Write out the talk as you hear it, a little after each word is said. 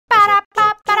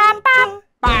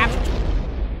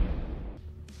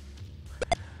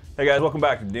Hey guys, welcome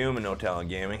back to Doom and No Talent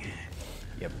Gaming.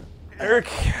 Yep. Eric,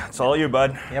 it's all you,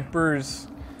 bud. Yepers.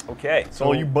 Okay. It's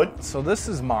all you, bud. So this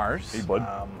is Mars. Hey, bud.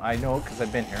 I know because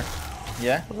I've been here.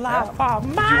 Yeah? Did you watch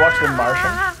The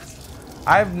Martian?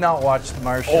 I've not watched The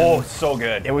Martian. Oh, so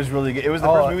good. It was really good. It was the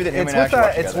first movie that him and Ash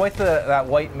watched It's together. with that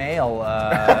white male,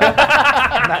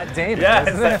 Matt Damon, Yeah,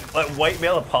 isn't it's it? that white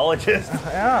male apologist.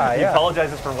 Yeah, He yeah.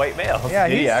 apologizes for white males. Yeah,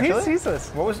 Did he actually? he's this.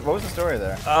 What was the story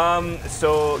there?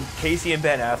 So Casey and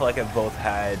Ben Affleck have both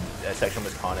had sexual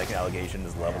misconduct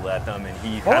allegations leveled at them, and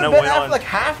he kind of Ben went on. Affleck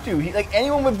have to. He, like,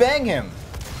 anyone would bang him.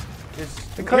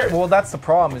 Well, that's the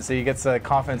problem, is that he gets the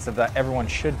confidence of that everyone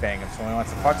should bang him, so when he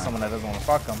wants to fuck someone that doesn't want to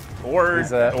fuck him. Or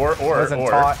doesn't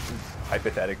taught.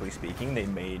 Hypothetically speaking, they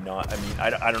may not. I mean, I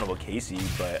don't know about Casey,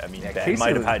 but I mean, Yeah, Ben Casey might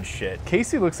have was- had shit.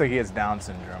 Casey looks like he has Down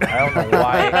syndrome. I don't know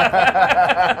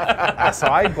why. So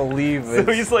I believe So it's,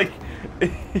 he's like,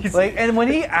 he's like, and when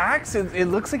he acts, it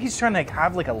looks like he's trying to like,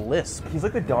 have like a lisp. he's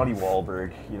like the Donnie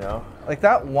Wahlberg, you know? Like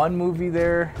that one movie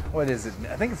there. What is it?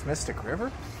 I think it's Mystic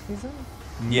River. He's in.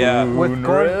 Yeah. With Moon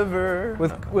Gordon- River.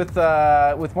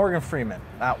 With Morgan Freeman.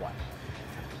 That one.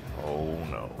 Oh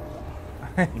no.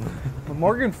 But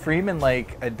Morgan Freeman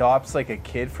like adopts like a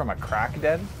kid from a crack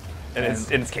den. And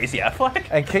it's Casey Affleck.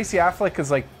 And Casey Affleck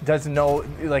is like doesn't know,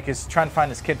 like is trying to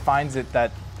find this kid, finds it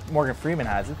that Morgan Freeman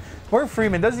has it. Morgan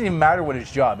Freeman doesn't even matter what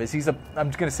his job is. I'm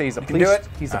just gonna say he's a can do police. it?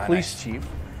 He's a Ah, police nice. chief.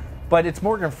 But it's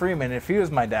Morgan Freeman. If he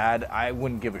was my dad, I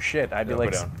wouldn't give a shit. I'd be Go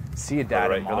like, down. see you, Go dad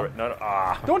right, and go mom. right. No, no.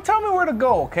 Ah. Don't tell me where to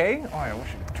go, okay? Oh, I wish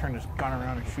I could turn this gun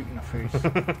around and shoot you in the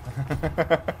face.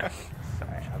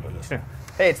 Sorry, how about this?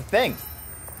 Hey, it's a thing.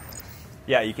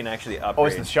 Yeah, you can actually upgrade. Oh,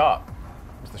 it's the shop.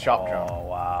 It's the shop drone. Oh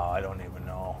wow, I don't even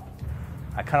know.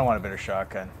 I kind of want a better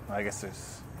shotgun. I guess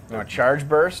there's. You want a charge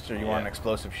burst or you want Yeah. an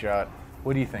explosive shot?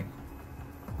 What do you think?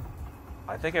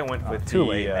 I think I went with Too the,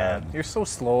 late, man. You're so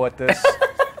slow at this.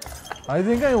 I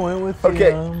think I went with Okay.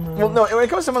 the. Well, no. When it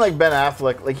comes to someone like Ben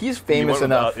Affleck, like he's famous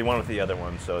enough. You went with the other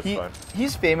one, so it's fine.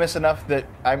 He's famous enough that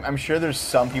I'm sure there's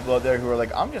some people out there who are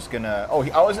like, I'm just gonna. Oh,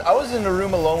 I was in a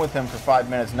room alone with him for 5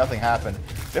 minutes, nothing happened.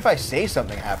 But if I say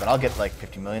something happened, I'll get like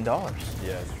 $50 million. Yeah,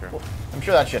 it's true. I'm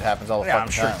sure that shit happens all the Yeah, I'm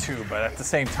fucking sure time. too, but at the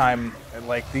same time,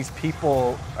 like these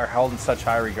people are held in such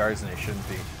high regards and they shouldn't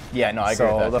be. Yeah, no, I agree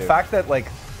with So that the too. fact that like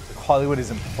Hollywood is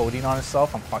imploding on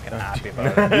itself, I'm fucking happy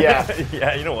about it. Yeah.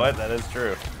 Yeah, you know what? That is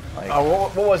true. Like,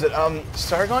 What was it?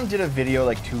 Sargon did a video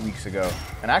like 2 weeks ago,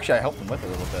 and actually I helped him with it a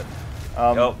little bit.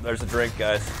 Oh, there's a drink,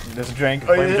 guys. There's a drink.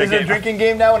 Playing Oh, is it a drinking- drinking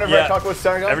game now whenever I talk about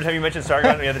Sargon? Every time you mention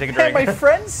Sargon, we have to take a hey, drink. my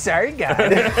friend, sorry guy.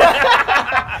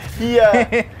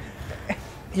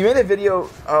 He made a video.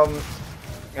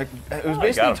 It was got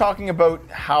basically him. talking about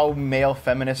how male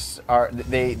feminists are.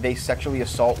 They sexually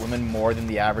assault women more than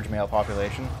the average male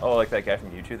population. Oh, like that guy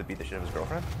from YouTube that beat the shit out of his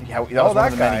girlfriend? Yeah, that was one that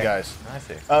of the many guy. guys. I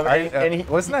see. And he,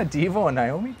 Wasn't that Devo and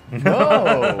Naomi?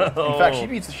 no, in fact, she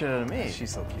beats the shit out of me.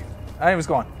 She's so cute. Anyways,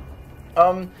 go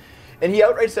on. And he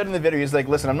outright said in the video, he's like,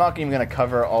 "Listen, I'm not even going to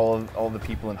cover all the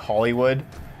people in Hollywood.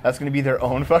 That's going to be their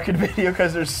own fucking video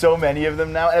because there's so many of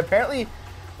them now." And apparently,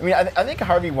 I mean, I think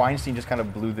Harvey Weinstein just kind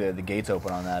of blew the gates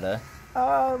open on that.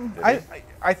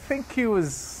 I think he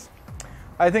was.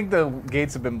 I think the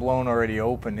gates have been blown already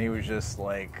open. He was just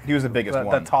like He was the biggest the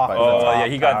one. top. by Oh, the top yeah,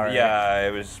 he got, tower. yeah,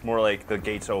 it was more like the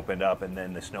gates opened up and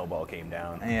then the snowball came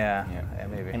down. Yeah,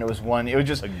 maybe. And it was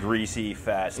just A greasy,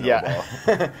 fat snowball.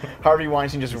 yeah. Harvey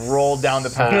Weinstein just rolled down the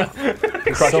path,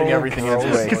 crushing everything in gross.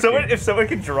 its way. If someone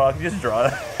could draw, just draw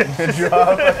it.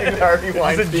 Draw fucking Harvey It's a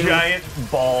Weinstein. giant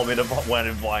ball made of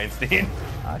Weinstein.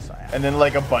 I saw it. And then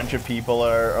like a bunch of people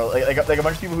are like a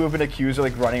bunch of people who have been accused are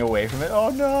like running away from it. Oh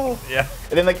no! Yeah.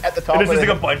 And then like at the top, And it's of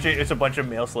just the, like it's a bunch of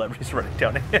male celebrities running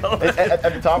down a hill. at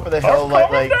the top of the hill, Calm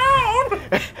like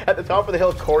down! at the top of the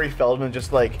hill, Corey Feldman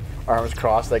just like arms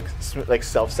crossed, like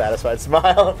self-satisfied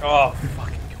smile. Oh,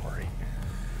 fucking Corey.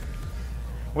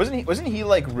 Wasn't he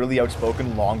like really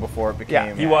outspoken long before it became?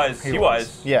 Yeah, He was. He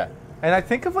was. Yeah. And I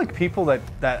think of like people that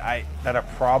have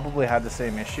probably had the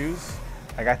same issues.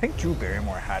 Like I think Drew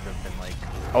Barrymore had to have been like,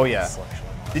 Oh yeah. sexually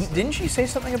molested. Didn't she say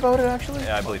something about it actually?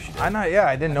 Yeah, I believe she did.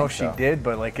 I didn't know she so. did,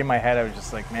 but like in my head I was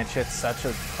just like, man, she had such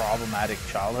a problematic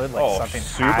childhood. Like Oh, something had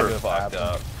super to have fucked happened.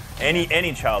 up.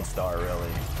 Any child star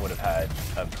really would have had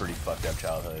a pretty fucked up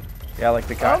childhood. Yeah, like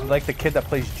the guy, like the kid that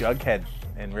plays Jughead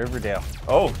in Riverdale.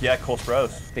 Oh, yeah, Cole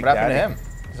Sprouse. Big What happened Daddy. to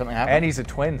him? Did something happen? And he's a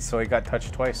twin, so he got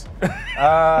touched twice.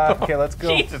 Okay, let's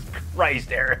go. Jesus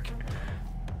Christ, Eric.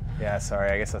 Yeah, sorry,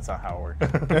 I guess that's not how it works.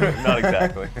 Not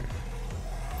exactly.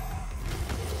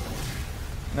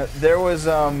 No, there was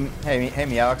hey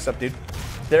Meowix, up dude.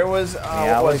 There was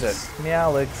what was it?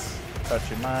 Meowix,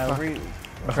 touching my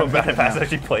Oh, Bad Pass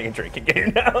actually playing a drinking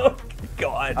game now.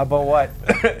 God. About what?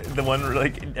 The one where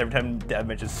like every time Dev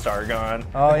mentions Sargon.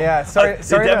 Oh yeah, sorry.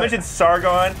 Dev mentions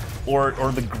Sargon or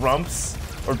the Grumps.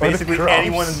 Or basically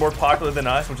anyone is more popular than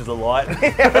us, which is a lot.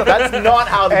 That's not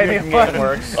how the drinking game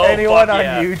works. Oh, anyone fuck on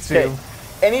yeah. YouTube.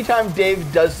 Okay. Anytime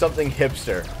Dave does something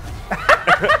hipster.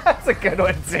 That's a good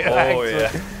one too. Oh actually.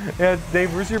 yeah. Yeah,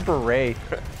 Dave, where's your beret?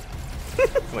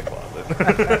 It's in the closet.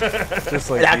 Just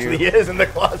like It actually is in the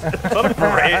closet. It's not a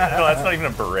beret. No, that's not even a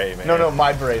beret, man. No,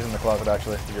 my beret's in the closet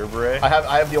actually. Your beret? I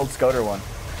have the old Scouter one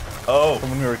Oh. from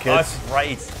when we were Oh, kids. that's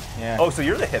right. Yeah. Oh, so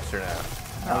you're the hipster now.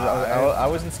 I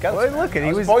was in Scouts. Well, man. look, I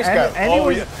he was Boy Scout. and he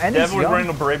was, yeah. and he's Devin was young. wearing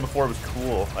a beret before it was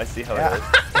cool. I see how Yeah.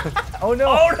 it is. Oh no!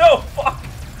 Oh no! Fuck!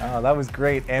 Oh, that was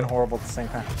great and horrible at the same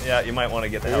time. Yeah, you might want to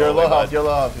get the hell You're out of the way, low health. bud. You're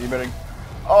low health. You better.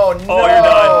 Oh no! Oh, you're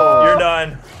done. You're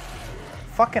done.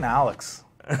 Fucking Alex.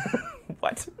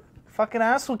 What? Fucking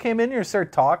asshole came in here and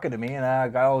started talking to me, and I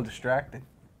got all distracted.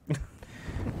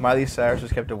 Miley Cyrus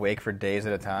was kept awake for days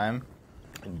at a time.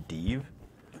 And Dave?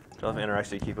 Don't have interacts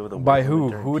to keep up with the By women who?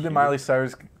 during Who did puberty. Miley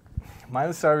Cyrus?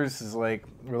 Miley Cyrus is like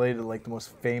related to like the most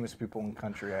famous people in the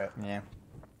country. Yeah.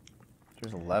 She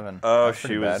was 11. Oh, That's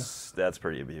pretty she bad. was. That's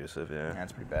pretty abusive, yeah. Yeah,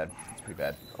 that's pretty bad. That's pretty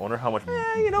bad. I wonder how much.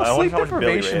 You know, I wonder sleep how much Billy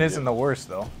deprivation Ray isn't did. the worst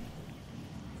though.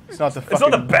 It's not the. It's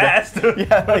not the best.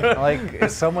 Yeah, like, Like,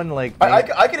 is someone like I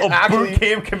could Oh, actually. boot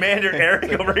camp commander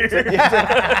Eric over here. It's like,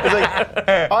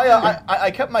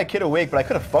 I kept my kid awake, but I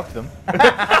could have fucked them. You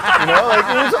know,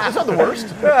 like it's not the worst.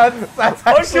 that's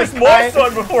I was just my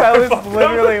son before That I was fucked him.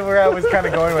 literally where I was kind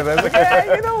of going with it. I was like,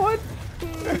 yeah, you know what?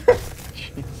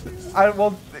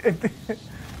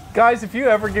 Guys, if you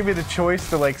ever give me the choice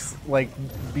to like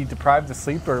be deprived of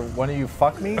sleep or one of you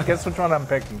fuck me, guess which one I'm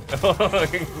picking? Well,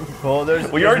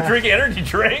 Well, you already drink energy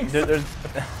drinks. there's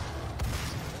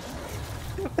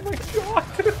Oh my god.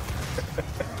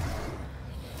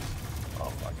 Oh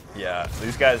fuck. Yeah. So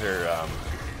these guys are.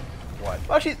 What?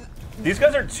 actually. These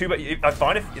guys are too. I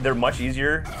find if they're much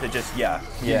easier to just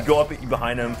You go up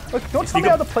behind them. Look, don't tell me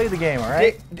how to play the game, all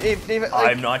right? David, like,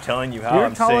 I'm not telling you how. You're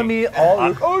I'm telling saying, me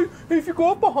all. Oh, if you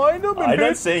go up behind them and I'm hit,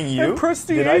 not saying you. and press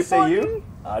the Did A I say button. you?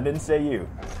 I didn't say you.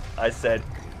 I said.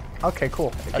 Okay,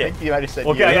 cool. I think you might have said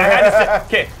Okay, you. I had to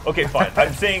say. Okay, fine.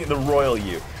 I'm saying the royal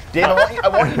you. Dave, I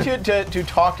want you to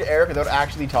talk to Eric without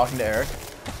actually talking to Eric.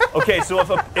 Okay, so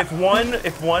if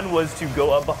one was to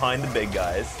go up behind the big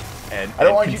guys and I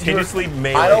don't want you continuously to.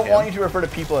 melee I don't him, want you to refer to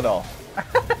people at all.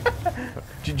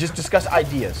 Just discuss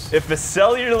ideas. if a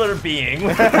cellular being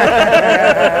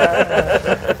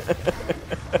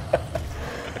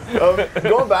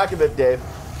Going back a bit, Dave.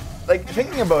 Like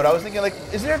thinking about it, I was thinking like,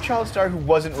 is there a child star who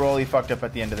wasn't royally fucked up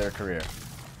at the end of their career?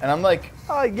 And I'm like,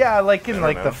 Yeah, like in don't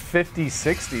like know. the 50s,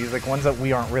 60s, like ones that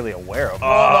we aren't really aware of. no,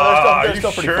 are they're you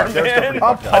still pretty sure, fucked. They're still man? pretty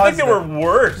fucked up. I think there were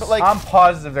worse. But, like, I'm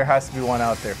positive there has to be one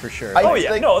out there for sure. I- oh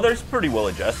yeah, like- no, there's pretty well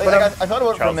adjusted. Like, I thought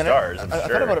about it for a Child minute. stars, I'm I thought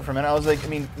sure. about it for a minute. I was like, I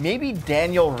mean, maybe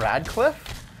Daniel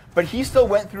Radcliffe, but he still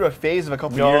went through a phase of a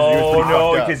couple years. Where he was No, pretty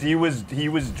no, fucked up. because he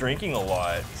was drinking a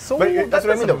lot. so But that's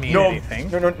what I mean, though. mean No, anything.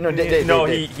 No, Dave, No,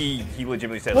 Dave. he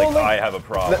legitimately said Well, like like, I have a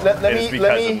problem. let and it's me- because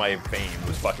let me- of my fame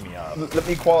was fucking me up. Let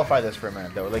me qualify this for a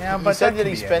minute, though. Like, Yeah, he but said that that can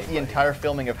he be spent the anybody. entire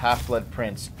filming of Half-Blood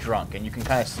Prince drunk, and you can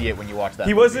kind of see it when you watch that.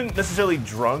 He movie. wasn't necessarily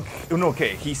drunk. Oh, no,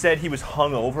 okay. He said he was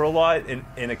hungover a lot.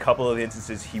 In a couple of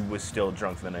instances, he was still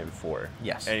drunk the night before.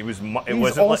 Yes. And he was. It He's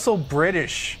wasn't also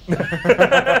British.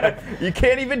 like, you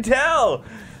can't even tell.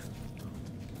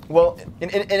 Well, in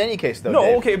any case, though.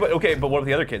 No, Dave, okay, but what about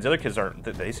the other kids? The other kids aren't.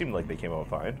 They seem like they came out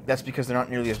fine. That's because they're not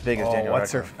nearly as big as Oh, Daniel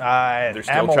what's her? Radcliffe. They're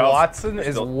still Emma child- Watson they're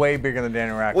is still- way bigger than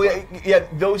Daniel Radcliffe. Well, yeah,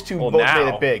 those two Well, both now.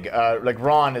 made it big. Like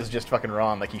Ron is just fucking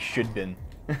Ron, like he should been.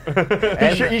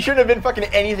 And- He shouldn't have been fucking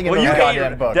anything in Well, those you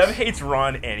goddamn hate. books. Dev hates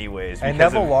Ron anyways. And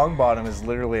because Neville of- Longbottom is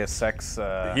literally a sex.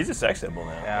 He's a sex symbol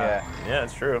now. yeah. Yeah, Yeah,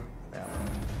 it's true.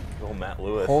 Little Matt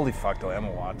Lewis. Holy fuck, though, Emma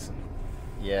Watson.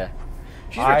 yeah.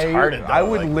 She's retarded. Though. I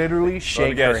would like, literally Well,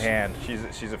 shake I her guess hand.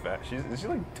 She's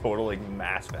like total like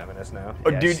mass feminist now. Oh,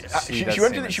 Yeah, dude, she she does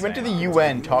went seem to she went to the insane.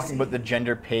 UN talking about the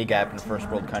gender pay gap in first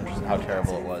world countries and how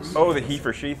terrible it was. Oh, the he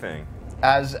for she thing.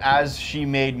 As she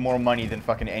made more money than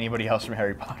fucking anybody else from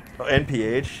Harry Potter. Oh,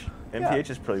 NPH. NPH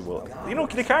is pretty well. You know,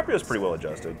 DiCaprio's pretty well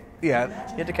adjusted. Yeah.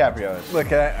 Yeah, DiCaprio is. Look,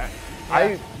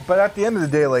 but at the end of the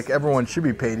day, like everyone should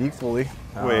be paid equally.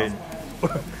 Wait.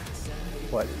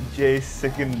 What? Jay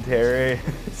Sickenterre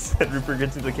said Rupert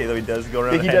gets into the case, though he does go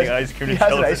around He handing does. ice cream He to has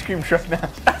an children. ice cream truck now.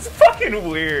 That's fucking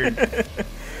weird.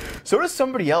 So does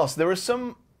somebody else. There was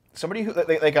somebody who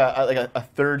like a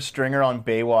third stringer on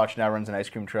Baywatch now runs an ice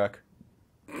cream truck.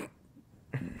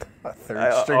 A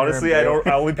third stringer honestly, in I Baywatch. don't.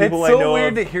 Only people It's I so know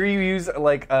weird of. to hear you use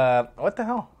like what the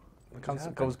hell?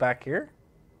 Goes back here.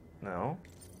 No.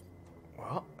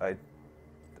 Well,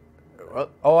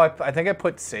 Oh, I think I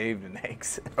put saved and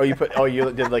exit. oh,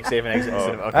 you did like save and exit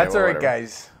instead of. Okay, That's well, all right, whatever.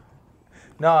 guys.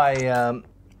 No,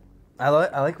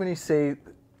 I like when you say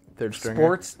Third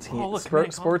stringer.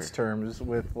 sports terms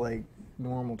with like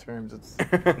normal terms. It's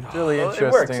really Well,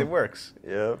 interesting. It works.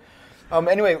 Yep.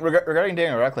 Anyway, regarding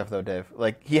Daniel Radcliffe though, Dave,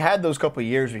 like he had those couple of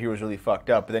years where he was really fucked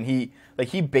up, but then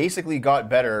he basically got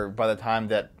better by the time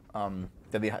that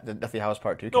the Deathly House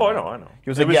Part 2 came Oh, out. I know. He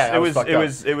was like, I was fucked up. it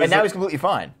was, and now he's completely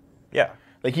fine. Yeah.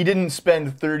 Like he didn't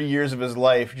spend 30 years of his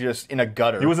life just in a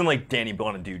gutter. He wasn't like Danny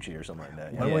Bonaducci or something like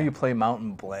that. When Yeah. will you play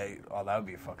Mountain Blade? Oh, that would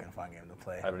be a fucking fun game to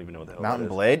play. I don't even know what the hell Mountain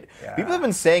that is. Blade. Yeah. People have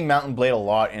been saying Mountain Blade a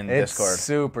lot in It's Discord.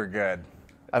 super good.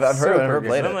 I've heard Super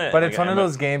played good. it. But it's one of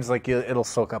those games like it'll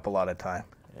soak up a lot of time.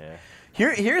 Yeah.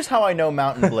 Here's how I know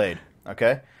Mountain Blade.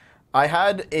 Okay, I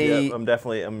had a. Yeah, I'm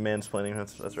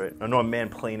mansplaining. That's right. Oh, no, I'm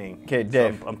manplaning. Okay,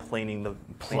 Dave. So I'm planing the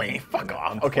Planing, fuck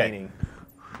off. I'm Okay. planing.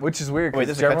 Which is weird Wait,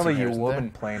 because there's a cutscene generally here, you isn't women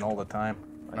there? playing all the time.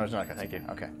 No, it's not. Thank you.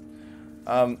 Okay.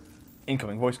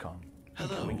 Incoming voice call.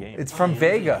 Hello. Game. It's from I am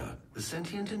Vega. the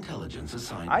sentient intelligence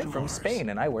assigned I'm to from Mars. Spain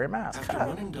and I wear a mask. After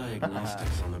running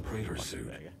diagnostics on the Praetor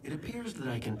suit, it appears that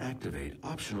I can activate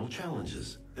optional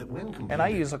challenges that, when completed, And I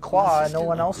use a claw will and no assist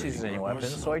one in else upgrading uses any your weapons,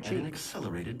 arsenal so I at an cheat.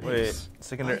 accelerated Wait, pace.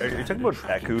 second, I are you have talking added about a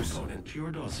tracking Pekus? component to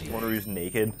your dossier. One where he's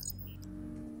naked.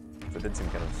 That did seem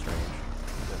kind of strange.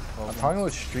 I'm talking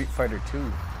about Street Fighter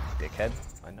 2, dickhead.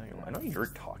 I know you're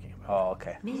talking about. Oh,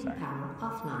 okay. Main Sorry. power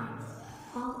offline.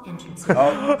 All entrances.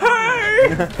 Hello.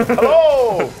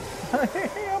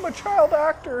 Hey, I'm a child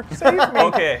actor. Save me.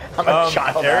 Okay. I'm a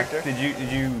child Eric, actor. Did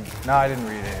you? No, I didn't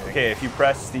read anything. Okay, if you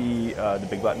press the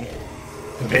big button,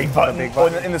 The big button. big Oh,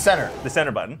 button. in the center. the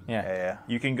center button. Yeah. Yeah.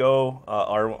 You can go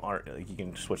R. You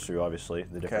can switch through obviously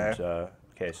the different.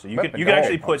 Okay, so you Weapon can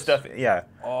actually goals. put stuff. Yeah.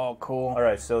 Oh, cool. All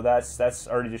right, so that's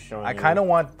already just showing. I you- kind of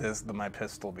want my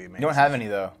pistol be made. You don't have any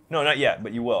though. No, not yet,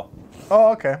 but you will.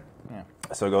 Oh, okay.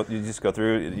 So you just go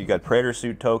through. You got Praetor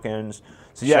suit tokens.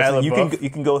 So yeah, so Shia you LaBeouf. can you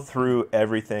can go through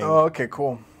everything. Oh, okay,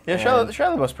 cool. Yeah, Shia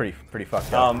LaBeouf's pretty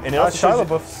fucked up. And it also Shia shows you-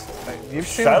 LaBeouf's. You've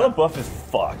seen Shia him? LaBeouf is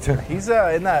fucked. He's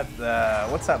in that.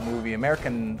 What's that movie?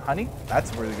 American Honey.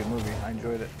 That's a really good movie. I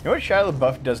enjoyed it. You know what Shia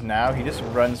LaBeouf does now? He just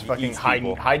runs fucking eats hide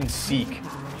people. and seek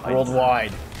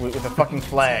worldwide with a fucking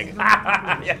flag.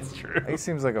 yeah, it's true. He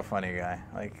seems like a funny guy.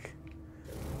 Like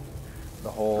the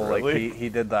whole Really? like he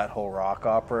did that whole rock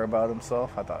opera about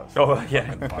himself. I thought it was Oh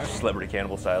yeah, celebrity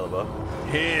cannibal Shia LaBeouf.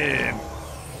 Him.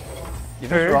 If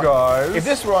Hey, this were on- guys. If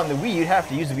this were on the Wii, you'd have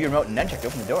to use the Wii remote and then check to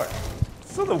open the door.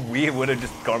 So the Wii would have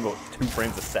just gone about 2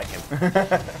 frames a second.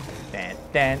 dan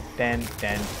dan dan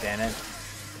dan dan.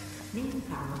 Main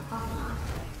power offline.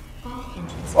 All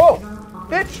entrances Oh, beyond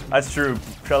bitch! That's true.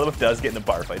 Shia LaBeouf does get in the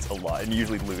bar fights a lot and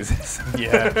usually loses.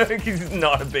 Yeah. He's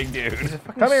not a big dude.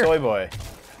 Fucking Come here. soy boy.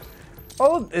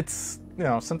 Oh, it's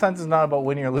sometimes it's not about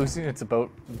winning or losing. It's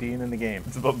about being in the game.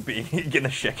 It's about getting the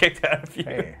shit kicked out of you.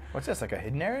 Hey, What's this, like a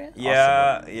hidden area?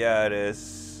 Yeah, yeah, it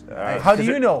is. how do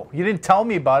you know? You didn't tell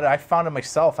me about it. I found it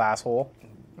myself, asshole.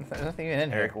 There's nothing even in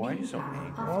here. Eric, why are you so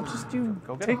mean? Well, just you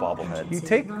Go get take a bobblehead. You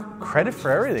take credit for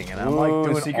everything, and I'm like Ooh,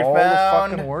 doing secret all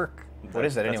found. the fucking work. What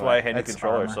is that That's anyway? why I hand the That's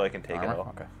controller armor. so I can take it Armor? all.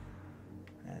 Okay.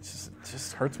 Yeah, it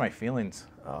just hurts my feelings.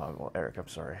 Well, Eric, I'm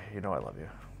sorry. You know I love you.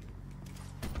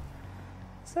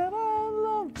 Said I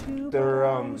loved you, but They're,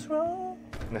 I was wrong.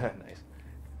 Nice.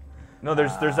 No,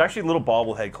 there's actually little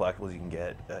bobblehead collectibles you can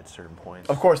get at certain points.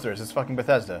 Of course there is. It's fucking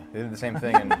Bethesda. They did the same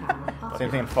thing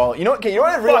in Fallout. You know what? Okay, you know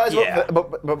what I realized yeah.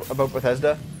 about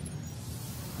Bethesda?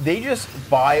 They just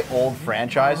buy old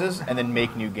franchises and then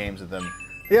make new games of them.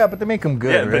 Yeah, but they make them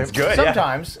good, Yeah, right? that's good. yeah.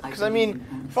 Sometimes, because I mean,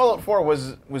 Fallout 4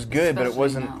 was good, but it Especially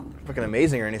wasn't now. fucking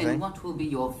amazing or And anything. what will be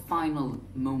your final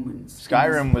moments? in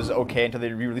Skyrim this was world? okay until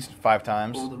they re-released it 5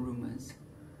 times. All the rumors,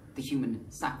 the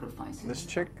human sacrifices, This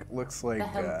chick looks like. the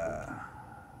hell,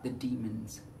 the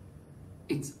demons.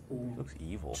 It's all Looks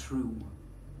evil. true.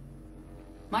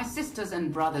 My sisters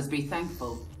and brothers, be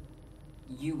thankful.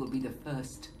 You will be the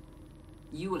first.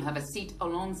 You will have a seat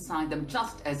alongside them,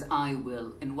 just as I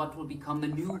will, in what will become the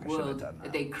new Fuck, I should've world done that.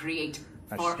 that they create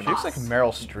I for just She looks like us.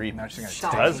 Meryl Streep. Now she's gonna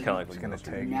Stop. tag, Does kinda like she's what gonna you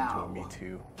tag you now. to me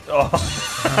too.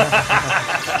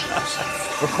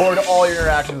 Record all your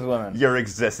interactions with women. Your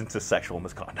existence is sexual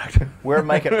misconduct. Wear a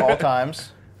mic at all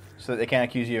times so that they can't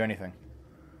accuse you of anything.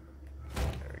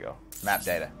 There we go. Map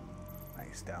data.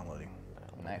 Nice downloading.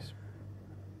 Nice.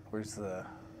 Where's the?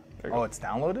 There you Oh, go. it's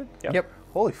downloaded. Yep.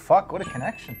 Holy fuck! What a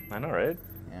connection. I know, right?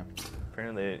 Yeah.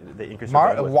 Apparently they increased their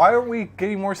bandwidth. Why aren't we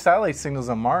getting more satellite signals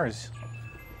on Mars?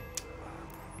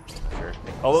 Sure.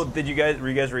 Although, were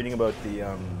you guys reading about the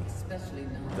Especially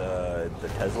now. the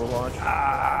Tesla launch?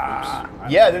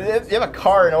 Yeah, they have a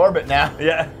car in orbit now.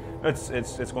 Yeah, it's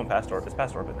going past orbit. It's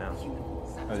past orbit now.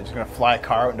 Are they just gonna fly a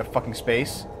car out into fucking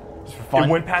space? Just for fun?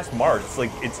 It went past Mars. It's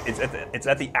like it's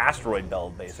at the asteroid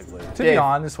belt basically. To be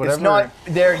honest, whatever. It's not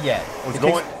there yet. It's It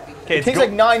going. It takes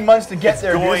like 9 months to get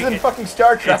there. going- This isn't fucking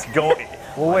Star Trek. It's going.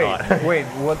 Well, wait.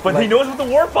 What? But he knows with the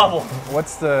warp bubble.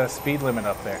 What's the speed limit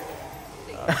up there?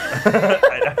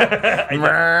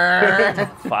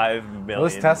 5 million.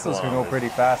 Those Teslas can go kilometers. pretty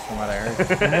fast, from what I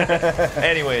heard.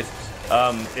 Anyways,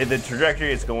 the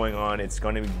trajectory it's going on, it's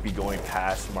going to be going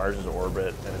past Mars's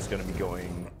orbit, and it's going to be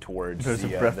going towards There's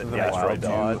the, a Breath of the asteroid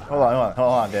Wild belt. mod.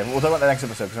 Hold on, Dave. We'll talk about that next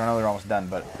episode because I know we're almost done.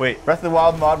 But Wait. Breath of the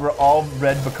Wild mod where all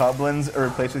red bokoblins are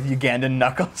replaced with Ugandan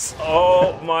knuckles.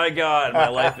 Oh my God, my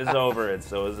life is over, and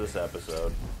so is this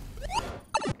episode.